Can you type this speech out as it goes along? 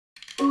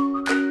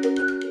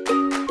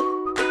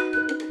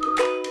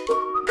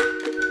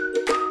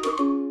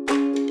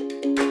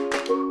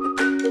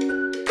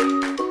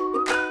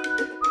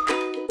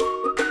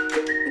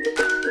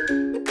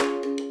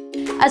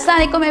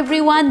Assalamualaikum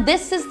everyone,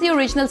 this is the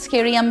original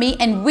Scary Yummy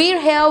and we're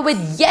here with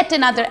yet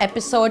another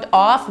episode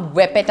of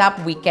Whip It Up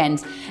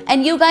Weekends.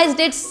 And you guys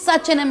did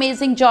such an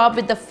amazing job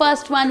with the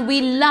first one.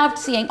 We loved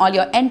seeing all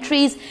your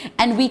entries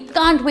and we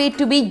can't wait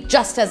to be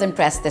just as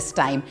impressed this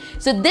time.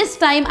 So this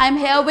time I'm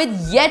here with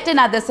yet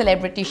another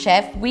celebrity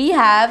chef. We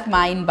have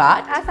Myne.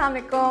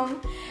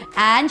 Assalamualaikum.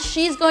 And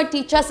she's going to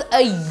teach us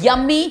a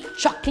yummy,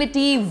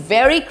 chocolatey,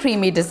 very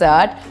creamy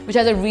dessert, which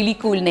has a really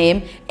cool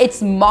name.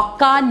 It's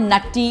Mocha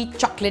Nutty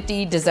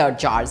Chocolatey Dessert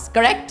Jars,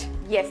 correct?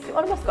 Yes, you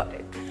almost got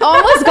it.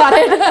 Almost got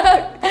it.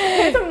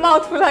 It's a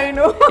mouthful, I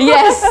know.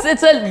 Yes,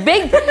 it's a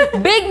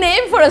big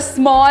name for a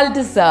small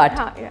dessert.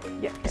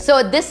 Yeah.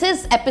 So this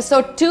is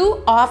episode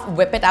 2 of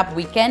Whip It Up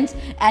Weekends,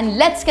 and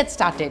let's get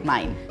started,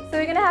 Myne. So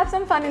we're gonna have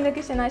some fun in the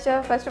kitchen,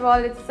 Asha. First of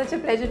all, it's such a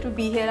pleasure to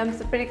be here. I'm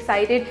super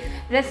excited.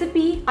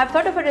 Recipe, I've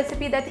thought of a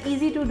recipe that's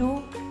easy to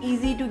do,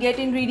 easy to get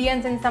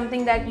ingredients, and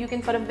something that you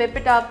can sort of whip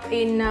it up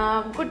in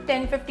good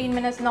 10-15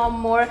 minutes, no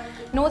more.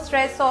 No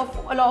stress of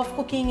a lot of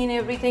cooking and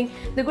everything.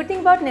 The good thing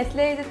about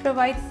Nestlé is it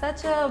provides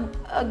such a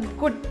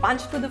good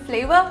punch to the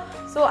flavor.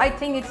 So I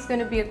think it's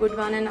going to be a good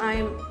one, and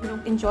I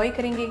enjoy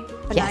करेंगे,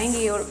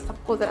 बनाएंगे और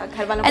सबको ज़रा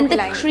घर वालों को And the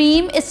खिलाएंगे.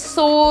 cream is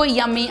so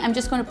yummy. I'm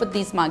just going to put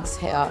these mugs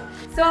here.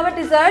 So our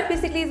dessert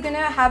basically is going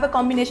to have a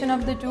combination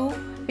of the two.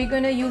 We're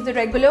going to use the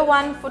regular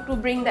one to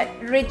bring that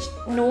rich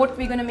note.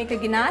 We're going to make a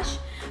ganache,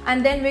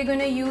 and then we're going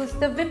to use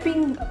the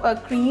whipping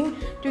cream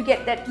to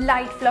get that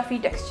light fluffy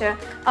texture.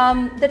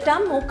 The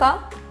term mocha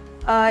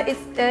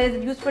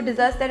is used for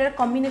desserts that are a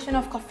combination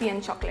of coffee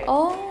and chocolate.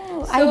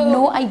 Oh, so, I had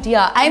no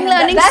idea. I'm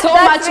learning so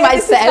much myself.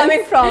 This is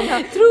coming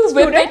from through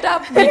Whip It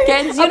Up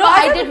Weekends. You know,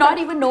 I did not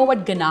even know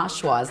what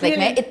ganache was. Like,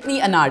 really? मैं इतनी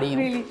अनाड़ी हूँ.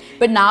 Really?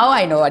 But now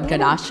I know what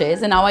ganache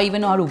is, and now I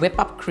even know how to whip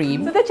up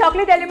cream. So the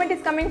chocolate element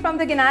is coming from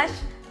the ganache,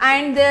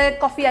 and the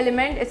coffee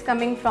element is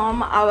coming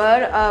from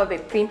our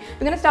whipped cream.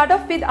 We're going to start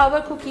off with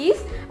our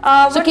cookies.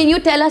 So can you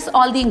tell us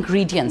all the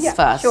ingredients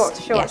first?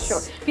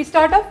 Sure. We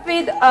start off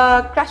with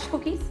crushed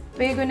cookies.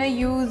 We're going to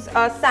use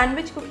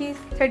sandwich cookies.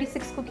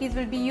 36 cookies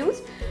will be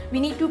used. We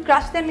need to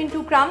crush them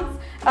into crumbs.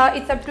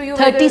 It's up to you.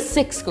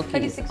 36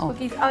 cookies. 36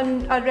 cookies.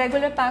 A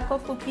regular pack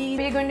of cookies.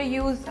 We're going to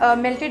use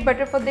melted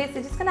butter for this.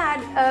 It's just going to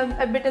add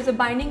a bit as a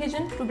binding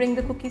agent to bring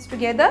the cookies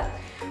together.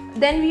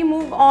 Then we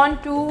move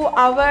on to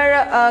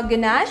our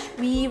ganache.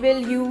 We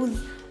will use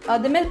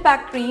the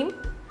Milkpak cream.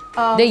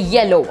 The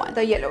yellow one.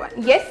 The yellow one,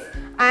 yes.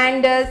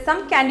 And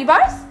some candy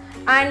bars.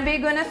 And we're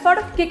going to sort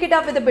of kick it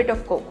up with a bit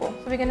of cocoa.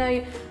 So we're going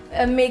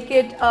to make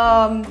it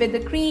with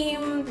the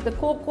cream, the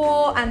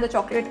cocoa and the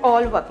chocolate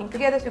all working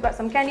together. So we've got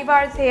some candy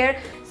bars here.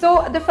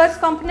 So the first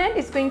component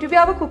is going to be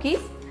our cookies.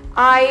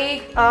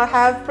 I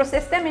have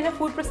processed them in a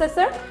food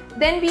processor.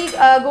 Then we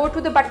go to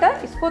the butter.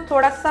 इसको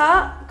थोड़ा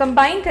सा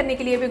combine करने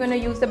के लिए we're going to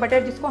use the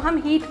butter जिसको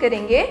हम heat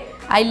करेंगे.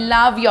 I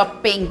love your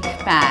pink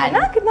pan. है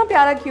ना कितना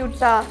प्यारा cute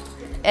सा.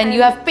 And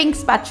you have pink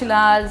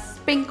spatulas,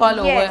 pink all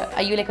Yes. over.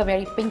 Are you like a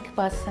very pink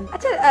person?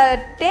 Achha,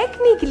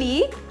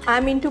 technically,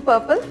 I'm into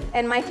purple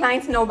and my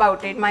clients know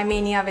about it, my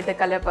mania with the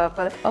color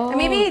purple. Oh.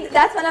 Maybe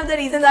that's one of the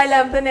reasons I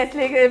love the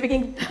Nestlé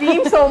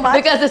cream so much.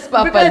 Because it's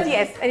purple. Because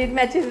yes, and it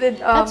matches with...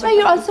 That's why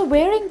you're also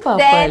wearing purple.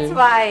 That's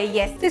why,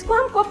 yes. इसको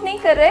हम cook नहीं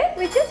कर रहे.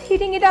 We're just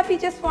heating it up. We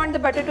just want the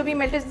butter to be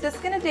melted. It's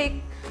just gonna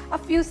take a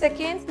few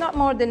seconds, not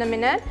more than a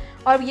minute.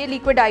 और ये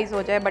liquidize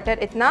हो जाए butter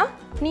इतना.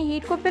 अपनी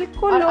heat को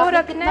बिल्कुल low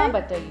रखना है.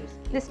 butter use?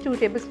 This 2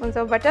 tablespoons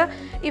of butter.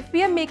 If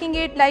we are making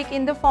it like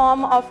in the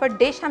form of a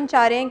dish, हम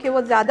चाह रहे हैं कि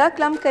वो ज़्यादा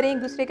clump करें एक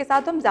दूसरे के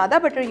साथ, हम ज़्यादा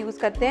butter use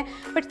करते हैं.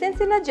 But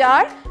since in a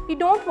jar, we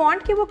don't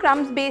want कि वो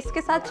crumbs base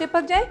के साथ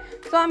चिपक जाए.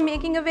 So I'm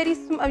making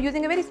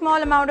using a very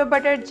small amount of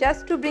butter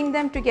just to bring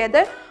them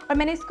together. और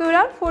मैंने इसको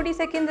around 40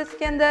 seconds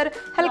इसके अंदर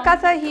हल्का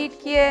सा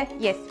heat किया.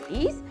 Yes,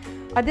 please.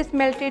 और this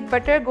melted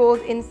butter goes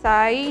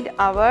inside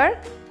our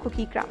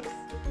cookie crumbs.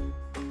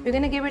 We're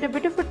gonna give it a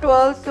bit of a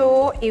twirl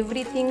so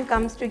everything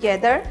comes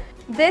together.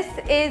 This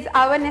is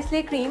our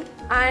Nestlé cream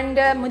and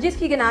मुझे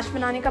इसकी ganache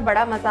बनाने का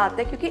बड़ा मज़ा आता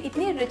है क्योंकि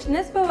इतनी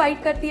richness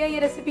प्रोवाइड करती है ये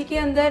रेसिपी के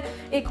अंदर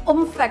एक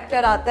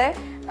फैक्टर आता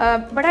है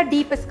बड़ा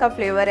डीप इसका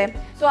फ्लेवर है.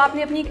 सो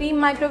आपने अपनी क्रीम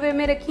माइक्रोवेव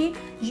में रखी,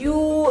 यू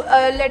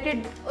लेट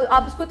इट,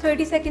 आप उसको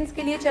 30 सेकेंड्स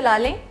के लिए चला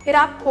लें, फिर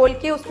आप खोल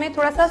के उसमें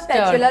थोड़ा सा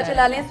स्पैचुला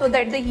चला लें so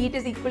that the heat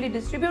is equally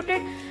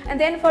distributed and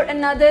then for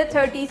another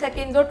 30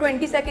 seconds और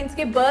 20 सेकेंड्स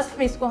के बर्स्ट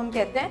में इसको हम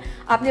कहते हैं,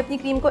 आपने अपनी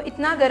क्रीम को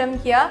इतना गर्म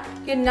किया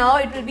कि now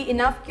it will be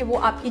enough कि वो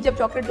आपकी जब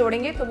चॉकलेट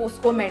तोड़ेंगे तो वो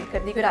उसको मेल्ट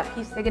कर देगी और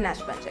आपकी इससे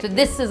गनाश बन जाएगी. So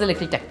this is a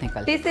little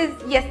technical. This is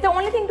yes, the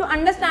only thing to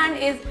understand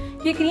is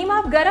कि क्रीम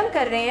आप गर्म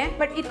कर रहे हैं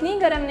बट इतनी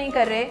गर्म नहीं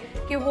कर रहे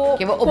कि वो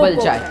उबल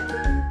जाए.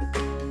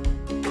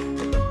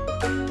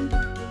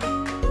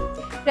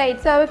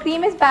 Right, so our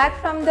cream is back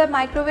from the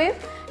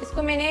microwave.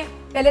 इसको मैंने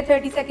पहले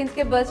 30 सेकेंड्स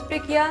के बर्स्ट पे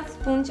किया,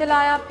 स्पून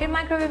चलाया, फिर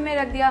माइक्रोवेव में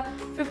रख दिया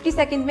 50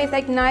 सेकंड में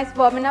लाइक नाइस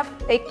वार्म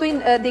इनफ। एक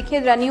तो देखिए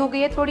रनी हो गई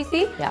है थोड़ी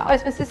सी और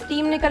इसमें से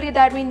स्टीम निकल गई,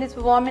 that mean this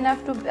warm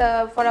enough to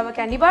for our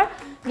candy bar.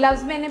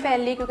 Gloves मैंने पहन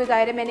लिए क्योंकि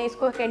जाहिर है मैंने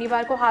इसको कैंडी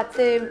बार को हाथ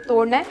से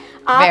तोड़ना है।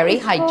 आप Very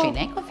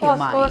hygienic of you,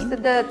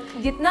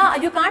 Myne. जितना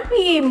you can't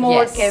be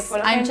more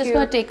careful. I'm just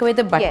going to take away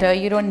the butter.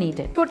 You don't need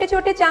it. छोटे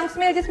छोटे चंक्स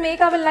में just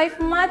make our life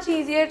much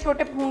easier.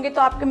 छोटे होंगे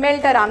तो आपके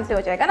मेल्ट आराम से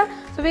हो जाएगा ना।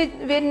 So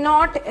we're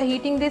not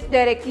heating this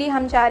directly.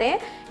 हम चाह रहे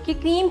हैं कि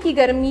क्रीम की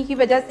गर्मी की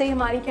वजह से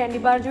हमारी कैंडी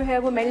बार जो है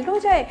वो मेल्ट हो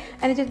जाए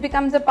and it just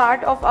becomes a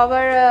part of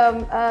our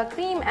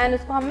cream and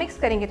उसको हम मिक्स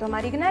करेंगे तो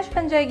हमारी गनाश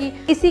बन जाएगी।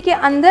 इसी के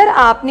अंदर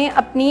आपने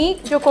अपनी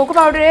जो कोको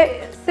पाउडर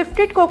है,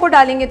 सिफ्टेड कोको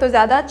डालेंगे तो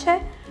ज़्यादा अच्छा है।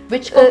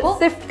 Which coco?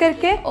 सिफ्ट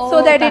करके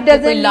so that it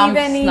doesn't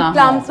leave any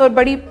lumps और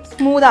बड़ी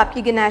स्मूथ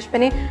आपकी गनाश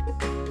बने।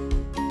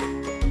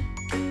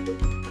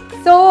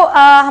 तो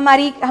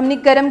हमने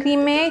गरम क्रीम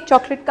में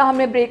चॉकलेट का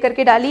हमने ब्रेक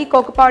करके डाली,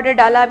 कोको पाउडर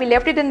डाला, we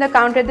left it in the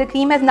counter, the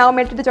cream has now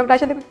melted the chocolate.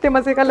 कितने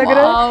मजे का लग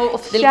रहा है,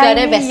 दिल कर रहा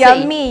है वैसे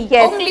यम्मी।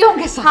 यस, उंगलियों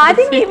के साथ। I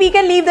think we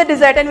can leave the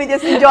desert and we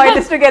just enjoy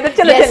this together.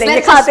 चलो चलेंगे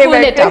खाते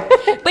बैठे।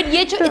 बट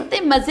ये जो इतने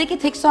मजे की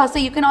थिक सॉस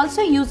है, you can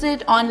also use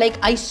it on like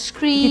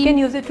ice cream. You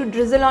can use it to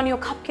drizzle on your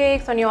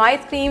cupcakes, on your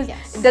ice creams.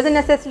 Yes. It doesn't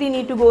necessarily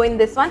need to go in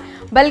this one.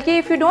 बल्कि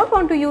if you don't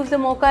want to use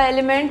the mocha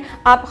element,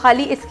 आप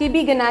खाली इसकी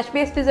भी ganache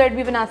based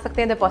dessert भी बना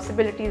सकते हैं। The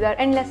possibilities are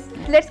endless.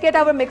 Let's get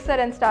our mixer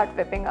and start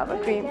whipping our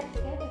cream.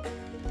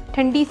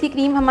 ठंडी सी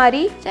क्रीम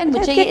हमारी,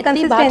 मुझे ये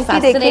इतनी बात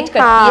फैसिनेट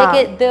करती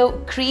है कि the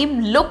cream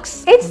looks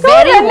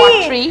very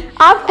watery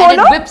and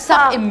it whips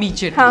up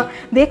immediately. हाँ,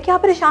 देख के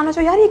आप परेशान हो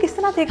जाओ यार ये किस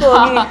तरह थिक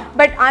होगी।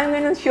 But I'm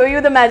going to show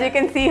you the magic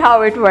and see how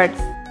it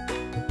works.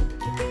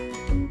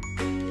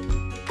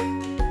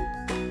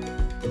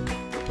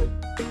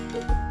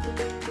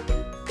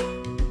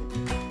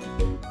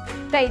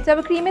 Right, so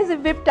our cream is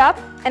whipped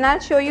up and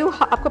I'll show you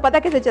आपको पता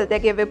कैसे चलता है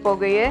कि whip हो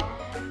गई है।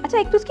 अच्छा,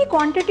 एक तो उसकी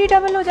क्वांटिटी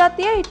डबल हो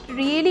जाती है, it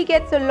really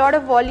gets a lot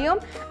of volume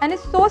and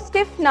it's so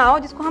stiff now,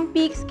 जिसको हम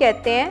peaks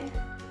कहते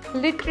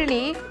हैं।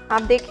 Literally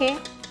आप देखें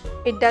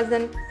it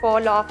doesn't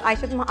fall off.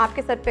 Ayesha तुम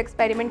आपके सर पे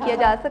एक्सपेरिमेंट किया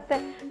जा सकता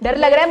है। डर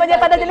लग रहा है मुझे,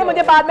 पता चले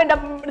मुझे बाद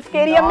में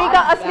स्केरी अम्मी का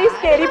असली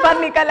स्केरी पर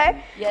निकल आए।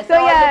 So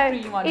yeah,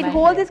 it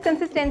holds its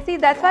consistency.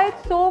 That's why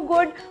it's so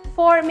good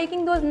for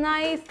making those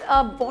nice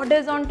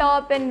borders on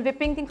top and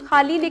whipping things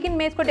खाली, लेकिन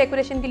मैं इसको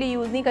डेकोरेशन के लिए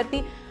यूज़ नहीं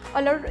करती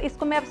और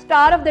इसको मैं अब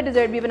स्टार ऑफ द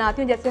डिज़र्ट भी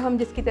बनाती हूँ, जैसे हम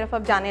जिसकी तरफ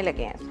अब जाने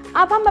लगे हैं।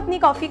 अब हम अपनी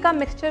कॉफ़ी का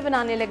मिक्सचर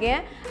बनाने लगे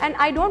हैं and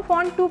I don't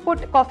want to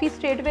put coffee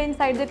straight way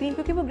inside the cream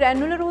क्योंकि वो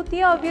ग्रैनुलर होती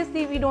है।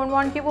 ऑब्वियसली वी डोंट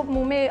वांट कि वो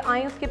मुंह में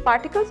आए उसके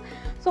पार्टिकल्स।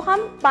 सो हम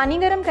पानी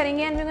गर्म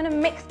करेंगे and we gonna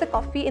mix the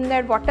coffee in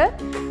that water.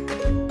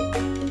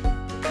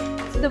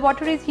 So the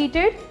water is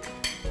heated.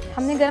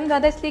 हमने गर्म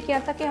ज़्यादा इसलिए किया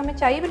था कि हमें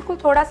चाहिए बिल्कुल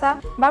थोड़ा सा,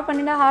 about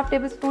 1.5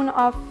 tablespoon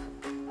of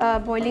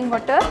boiling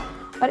water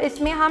और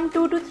इसमें हम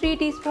 2 to 3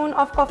 टीस्पून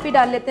ऑफ कॉफ़ी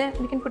डाल लेते हैं।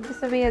 We can put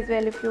this away as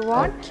well if you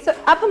want. सो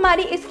अब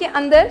हमारी इसके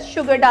अंदर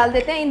शुगर डाल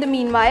देते हैं in the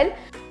meanwhile.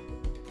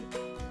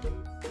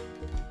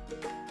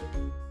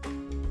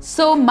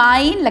 So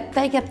mine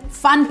लगता है कि अब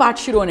फन पार्ट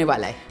शुरू होने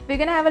वाला है। We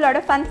can have a lot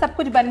of fun. सब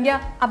कुछ बन गया,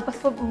 अब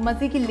बस वो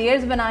मज़े की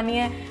लेयर्स बनानी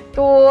है।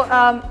 तो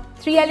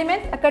 3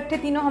 एलिमेंट्स इकट्ठे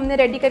तीनों हमने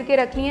रेडी करके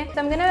रख लिए हैं।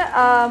 So I'm gonna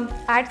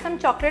add some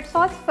chocolate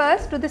sauce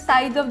first to the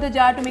sides of the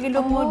jar to make it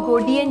look more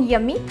gaudy and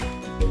yummy.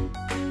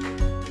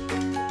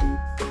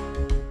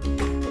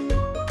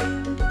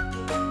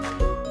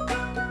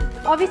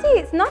 Obviously,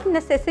 it's not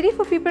necessary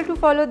for people to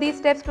follow these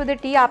steps to the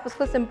T. आप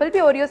उसको simple भी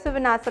Oreo से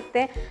बना सकते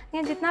हैं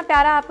या जितना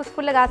प्यारा आप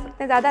उसको लगा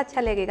सकते हैं ज़्यादा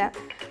अच्छा लगेगा।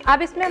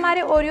 अब इसमें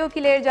हमारे ओरियो की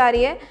लेयर जा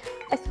रही है।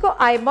 इसको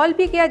आईबॉल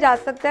भी किया जा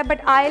सकता है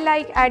but I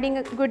like adding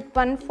a good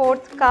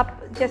 1/4 cup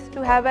just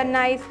to have a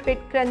nice fit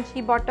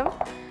crunchy bottom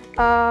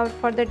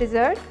for the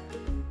dessert.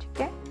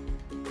 ठीक है,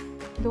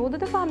 2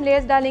 दफ़ा हम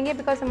लेयर्स डालेंगे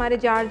बिकॉज हमारे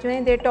जार जो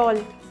हैं दे toll.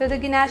 So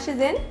the ganache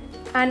is in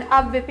and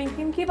अब whipping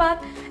cream की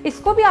बात,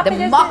 इसको भी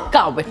आपने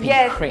मक्का whipping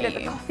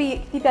cream, कॉफी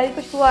की प्यारी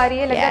खुशबू आ रही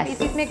है। लग रहा है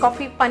इसमें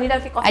कॉफी पानी डाल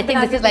के coffee I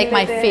think this is like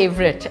my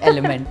favorite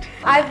element.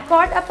 I've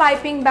got a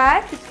piping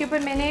bag, इसके ऊपर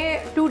मैंने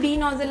 2D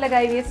नोजल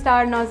लगाई हुई है,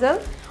 स्टार नोजल,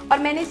 और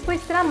मैंने इसको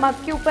इस तरह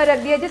मग के ऊपर रख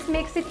दिया। Just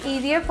makes it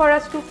easier for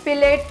us to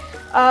fill it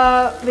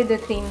with the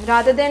cream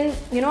rather than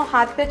you know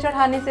हाथ पे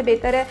चढ़ाने से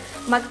बेहतर है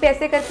मग पे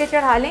ऐसे करके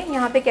चढ़ा लें।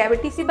 यहाँ पे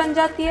कैविटी सी बन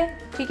जाती है।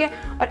 ठीक है,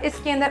 और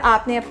इसके अंदर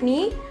आपने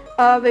अपनी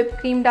whip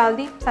क्रीम डाल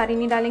दी। सारी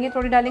नहीं डालेंगे,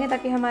 थोड़ी डालेंगे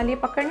ताकि हमारे लिए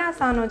पकड़ना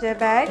आसान हो जाए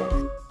बैग।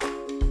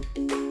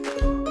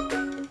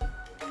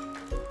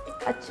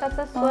 अच्छा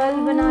सा swirl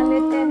बना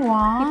लेते हैं।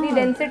 कितनी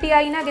डेंसिटी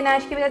आई ना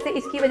गनाश की वजह से,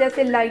 इसकी वजह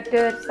से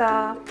लाइटर सा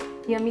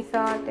यमी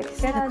सा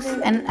टेक्सचर आ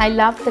जाएगा। And I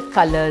love the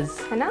colors,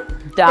 है ना,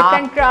 dark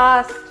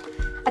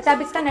कंट्रास्ट। अच्छा,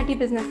 अब इसका नटी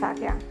बिजनेस आ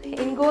गया।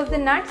 इन गोज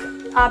द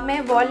नट्स। अब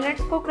मैं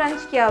वॉलनट्स को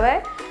क्रंच किया हुआ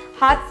है,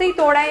 हाथ से ही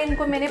तोड़ा है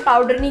इनको मैंने,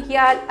 पाउडर नहीं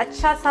किया।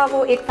 अच्छा सा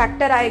वो एक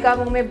फैक्टर आएगा,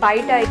 मुंह में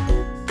बाइट आएगी।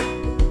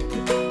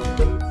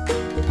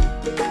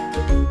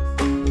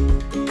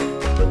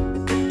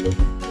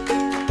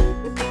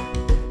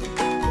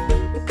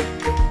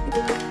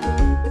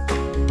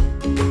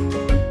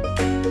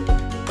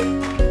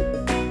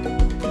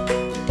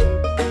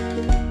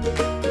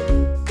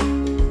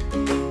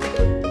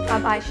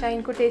 अच्छा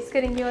इनको टेस्ट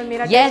करेंगे और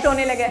मेरा Yes, टेस्ट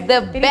होने लगा है।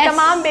 the मेरी best.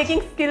 तमाम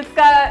बेकिंग स्किल्स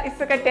का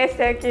इस वक्त टेस्ट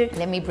है कि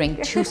Let me bring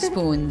 2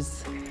 spoons.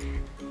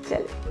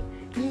 चल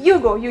you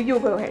go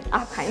ahead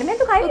आप खाएं ना मैं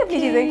तो खाई अपनी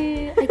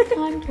चीजें I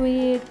can't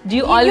wait. Do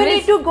you you always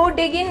need to go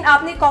dig in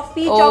आपने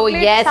कॉफी Oh,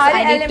 चॉकलेट yes, सारे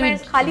I need to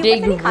एलिमेंट्स खाली ऊपर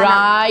dig से नहीं खाना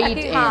right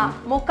ताकि, in.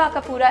 हाँ मोका का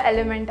पूरा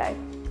एलिमेंट आए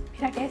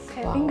मेरा टेस्ट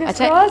है fingers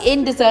अच्छा crossed.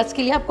 इन desserts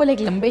के लिए आपको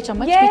like लंबे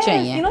चम्मच भी Yes,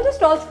 चाहिए you know the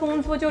stall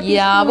spoons वो जो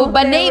या teaspoon वो होते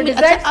बने हैं, ही वो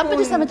अच्छा dessert आप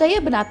मुझे spoon, समझ आइए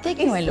बनाते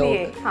क्यों हैं लोग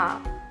इसलिए हाँ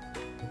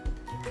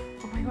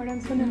oh my god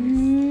I'm so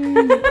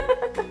nervous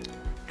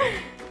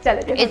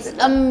चलो It's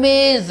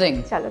amazing.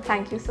 चलो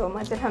thank you so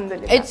much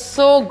alhamdulillah It's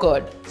so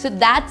good. So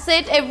that's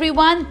it,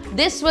 everyone.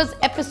 This was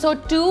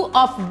episode 2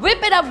 of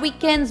Whip It Up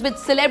Weekends with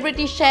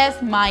celebrity chef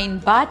Myne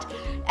Butt.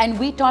 And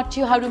we taught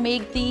you how to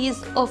make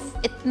these of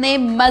itne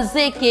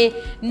maze ke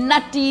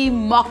nutty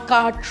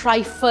mocha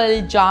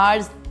trifle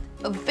jars.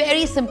 A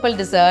very simple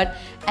dessert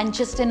and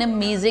just an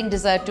amazing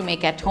dessert to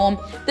make at home.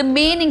 The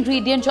main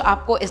ingredient जो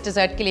आपको इस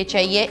dessert के लिए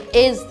चाहिए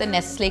is the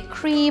Nestlé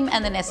cream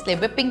and the Nestlé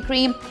whipping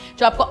cream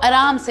जो आपको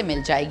आराम से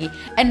मिल जाएगी.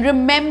 And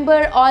remember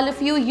all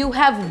of you, you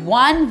have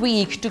 1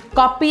 week to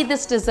copy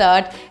this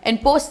dessert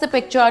and post the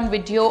picture on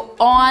video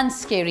on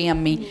Scary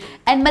Yummy.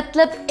 And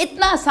मतलब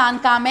इतना आसान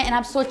काम है and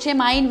आप सोचिए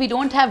Myne, we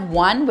don't have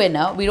 1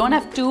 winner, we don't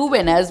have 2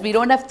 winners, we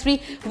don't have 3,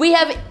 we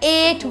have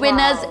 8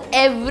 winners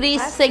every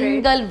That's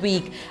single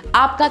week.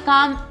 आपका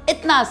काम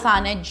इतना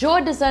आसान है जो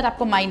डिज़र्ट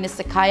आपको Myne ने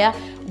सिखाया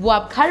वो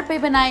आप घर पे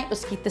बनाएं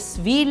उसकी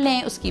तस्वीर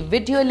लें उसकी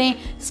वीडियो लें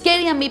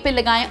स्केरी यम्मी पे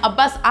लगाएं और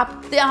बस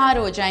आप तैयार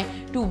हो जाएं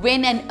to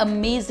win an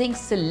amazing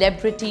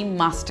celebrity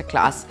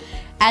masterclass.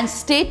 And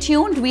stay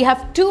tuned, we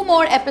have 2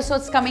 more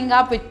episodes coming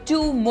up with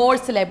 2 more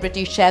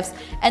celebrity chefs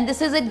and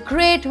this is a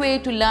great way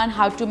to learn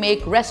how to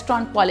make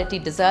restaurant quality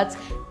desserts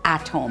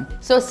at home.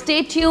 So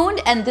stay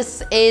tuned and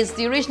this is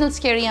the original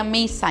Scary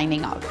Yummy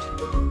signing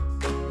out.